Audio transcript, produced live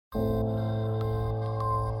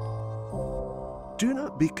Do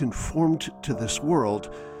not be conformed to this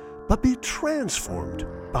world, but be transformed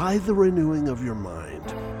by the renewing of your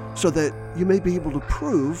mind, so that you may be able to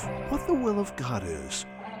prove what the will of God is,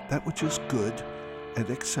 that which is good and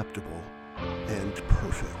acceptable and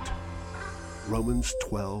perfect. Romans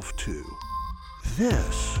 12:2.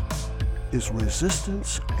 This is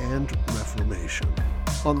Resistance and Reformation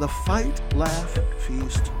on the Fight, Laugh,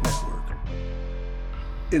 Feast Network.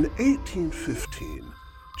 In 1815,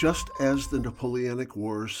 just as the Napoleonic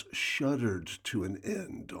Wars shuddered to an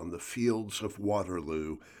end on the fields of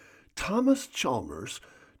Waterloo, Thomas Chalmers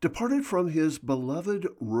departed from his beloved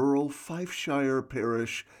rural Fifeshire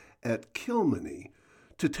parish at Kilmeny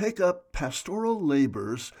to take up pastoral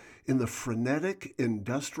labors in the frenetic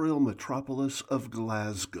industrial metropolis of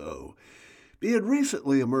Glasgow. He had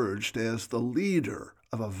recently emerged as the leader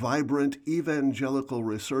of a vibrant evangelical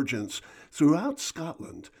resurgence throughout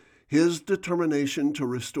Scotland. His determination to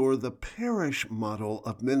restore the parish model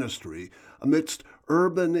of ministry amidst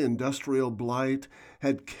urban industrial blight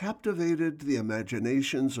had captivated the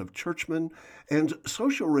imaginations of churchmen and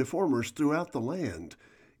social reformers throughout the land.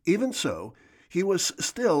 Even so, he was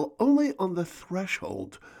still only on the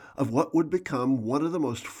threshold of what would become one of the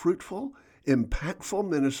most fruitful, impactful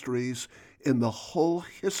ministries in the whole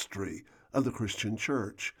history of the Christian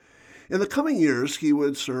church. In the coming years, he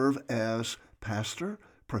would serve as pastor,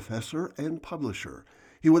 professor, and publisher.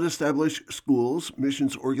 He would establish schools,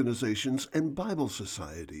 missions organizations, and Bible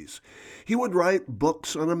societies. He would write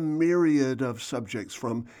books on a myriad of subjects,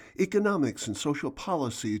 from economics and social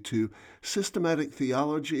policy to systematic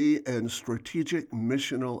theology and strategic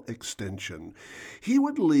missional extension. He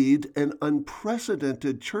would lead an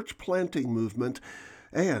unprecedented church planting movement,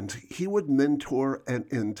 and he would mentor an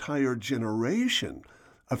entire generation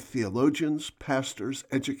of theologians, pastors,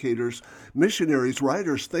 educators, missionaries,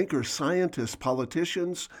 writers, thinkers, scientists,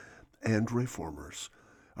 politicians, and reformers.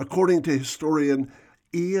 According to historian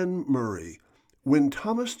Ian Murray, when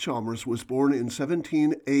Thomas Chalmers was born in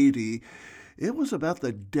 1780, it was about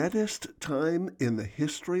the deadest time in the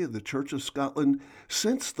history of the Church of Scotland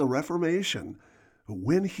since the Reformation.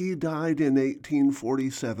 When he died in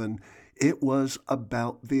 1847, it was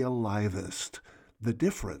about the alivest. The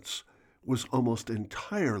difference was almost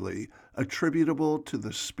entirely attributable to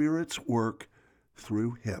the Spirit's work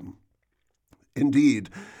through him.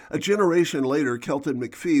 Indeed, a generation later, Kelton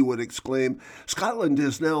McPhee would exclaim, "Scotland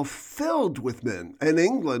is now filled with men, and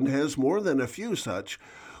England has more than a few such,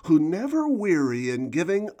 who never weary in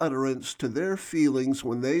giving utterance to their feelings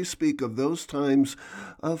when they speak of those times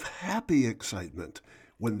of happy excitement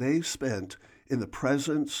when they spent in the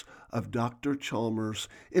presence of Dr. Chalmers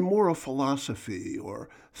in moral philosophy or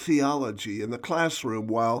theology in the classroom,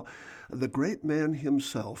 while the great man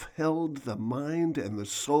himself held the mind and the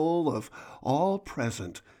soul of all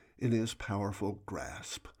present in his powerful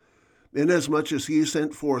grasp. Inasmuch as he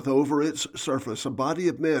sent forth over its surface a body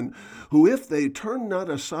of men who, if they turn not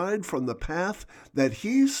aside from the path that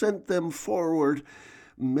he sent them forward,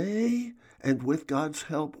 may, and with God's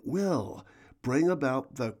help will, bring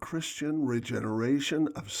about the Christian regeneration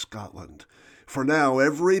of Scotland. For now,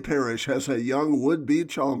 every parish has a young would-be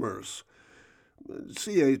Chalmers."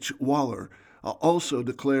 C.H. Waller also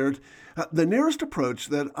declared, "The nearest approach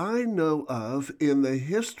that I know of in the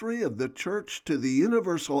history of the Church to the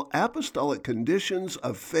universal apostolic conditions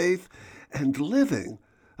of faith and living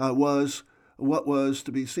was what was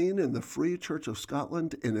to be seen in the Free Church of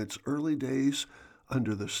Scotland in its early days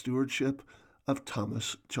under the stewardship of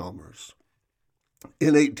Thomas Chalmers."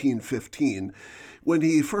 In 1815, when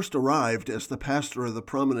he first arrived as the pastor of the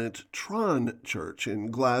prominent Tron Church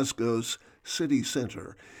in Glasgow's city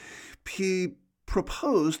centre, he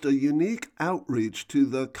proposed a unique outreach to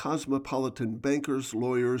the cosmopolitan bankers,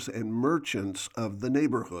 lawyers, and merchants of the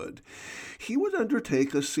neighborhood. He would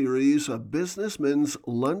undertake a series of businessmen's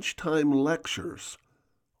lunchtime lectures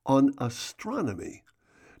on astronomy,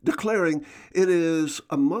 declaring it is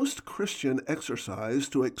a most Christian exercise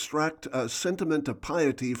to extract a sentiment of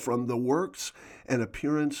piety from the works and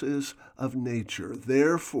appearances of nature.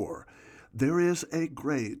 Therefore, there is a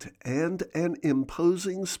great and an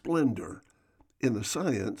imposing splendor in the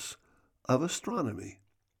science of astronomy.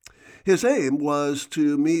 His aim was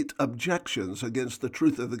to meet objections against the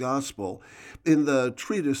truth of the gospel in the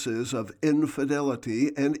treatises of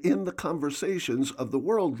infidelity and in the conversations of the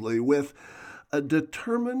worldly, with a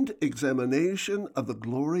determined examination of the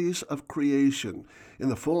glories of creation in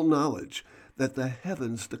the full knowledge that the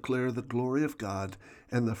heavens declare the glory of God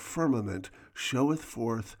and the firmament showeth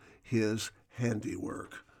forth his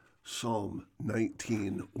handiwork. Psalm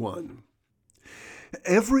 19:1.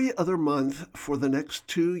 Every other month for the next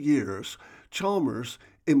 2 years, Chalmers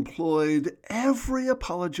employed every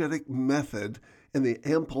apologetic method in the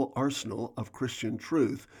ample arsenal of Christian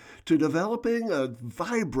truth to developing a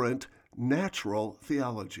vibrant, natural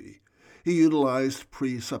theology. He utilized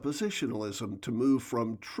presuppositionalism to move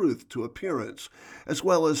from truth to appearance, as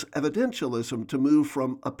well as evidentialism to move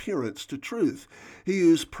from appearance to truth. He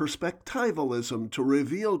used perspectivalism to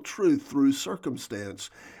reveal truth through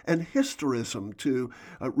circumstance, and historism to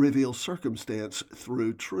reveal circumstance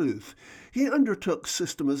through truth. He undertook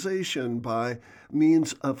systemization by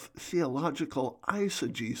means of theological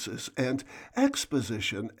eisegesis and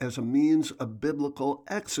exposition as a means of biblical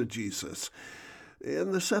exegesis.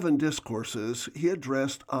 In the 7 discourses, he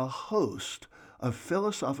addressed a host of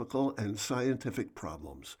philosophical and scientific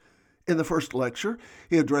problems. In the first lecture,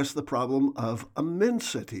 he addressed the problem of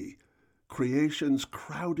immensity, creation's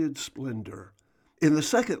crowded splendor. In the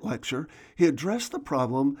second lecture, he addressed the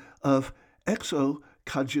problem of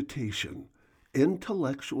exocogitation,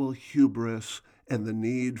 intellectual hubris, and the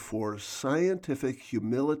need for scientific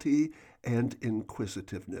humility and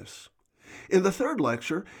inquisitiveness. In the third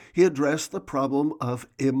lecture, he addressed the problem of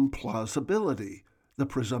implausibility, the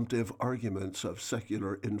presumptive arguments of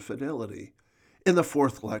secular infidelity. In the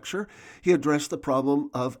fourth lecture, he addressed the problem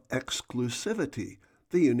of exclusivity,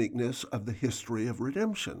 the uniqueness of the history of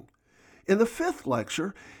redemption. In the fifth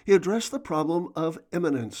lecture, he addressed the problem of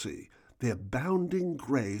immanency, the abounding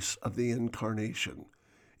grace of the incarnation.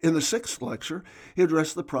 In the sixth lecture, he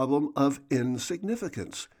addressed the problem of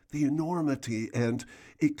insignificance, the enormity and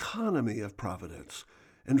economy of providence.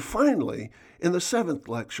 And finally, in the seventh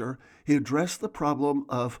lecture, he addressed the problem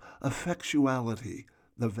of effectuality,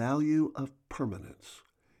 the value of permanence.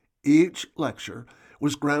 Each lecture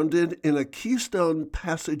was grounded in a keystone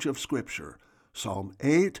passage of Scripture: Psalm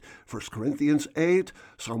 8, 1 Corinthians 8,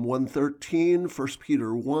 Psalm 113, 1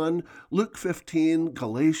 Peter 1, Luke 15,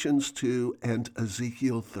 Galatians 2, and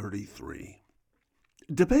Ezekiel 33.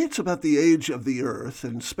 Debates about the age of the earth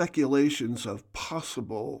and speculations of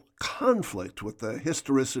possible conflict with the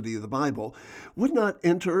historicity of the Bible would not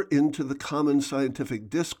enter into the common scientific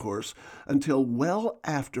discourse until well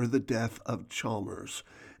after the death of Chalmers.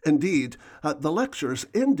 Indeed, the lectures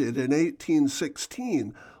ended in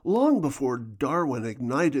 1816, long before Darwin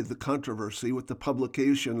ignited the controversy with the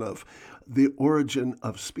publication of The Origin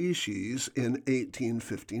of Species in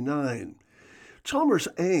 1859. Chalmers'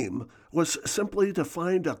 aim was simply to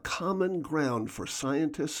find a common ground for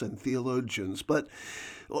scientists and theologians, but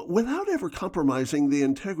without ever compromising the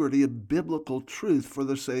integrity of biblical truth for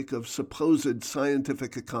the sake of supposed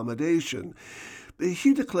scientific accommodation.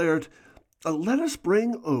 He declared, "Let us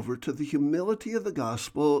bring over to the humility of the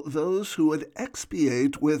gospel those who would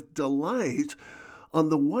expiate with delight on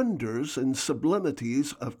the wonders and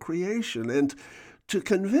sublimities of creation, and to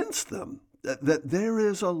convince them that there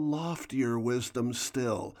is a loftier wisdom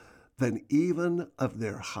still than even of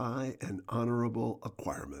their high and honorable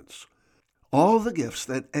acquirements." All the gifts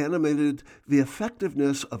that animated the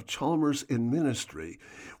effectiveness of Chalmers in ministry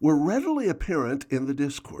were readily apparent in the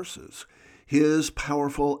discourses. His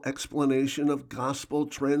powerful explanation of gospel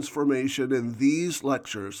transformation in these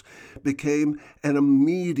lectures became an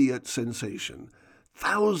immediate sensation.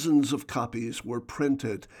 Thousands of copies were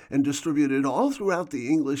printed and distributed all throughout the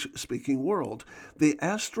English-speaking world. The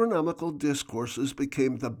Astronomical Discourses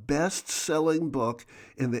became the best-selling book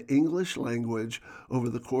in the English language over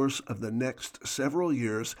the course of the next several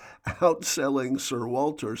years, outselling Sir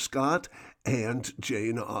Walter Scott and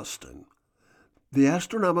Jane Austen. The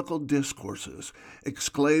Astronomical Discourses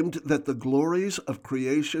exclaimed that the glories of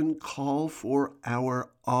creation call for our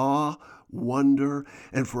awe, wonder,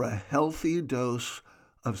 and for a healthy dose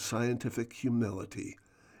of scientific humility.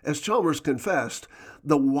 As Chalmers confessed,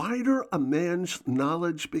 the wider a man's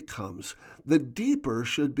knowledge becomes, the deeper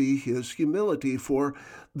should be his humility, for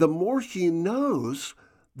the more he knows,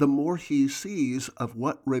 the more he sees of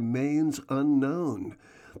what remains unknown.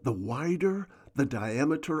 The wider the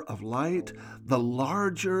diameter of light, the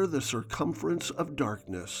larger the circumference of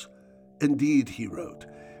darkness. Indeed, he wrote,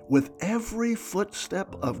 with every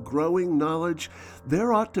footstep of growing knowledge,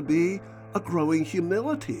 there ought to be a growing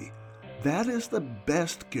humility. That is the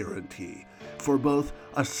best guarantee for both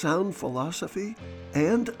a sound philosophy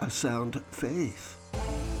and a sound faith.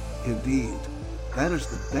 Indeed, that is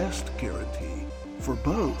the best guarantee for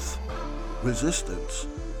both resistance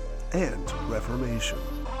and reformation.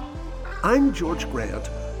 I'm George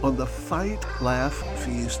Grant on the Fight, Laugh,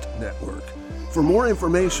 Feast Network. For more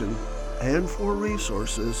information and for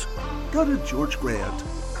resources, go to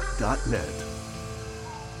georgegrant.net.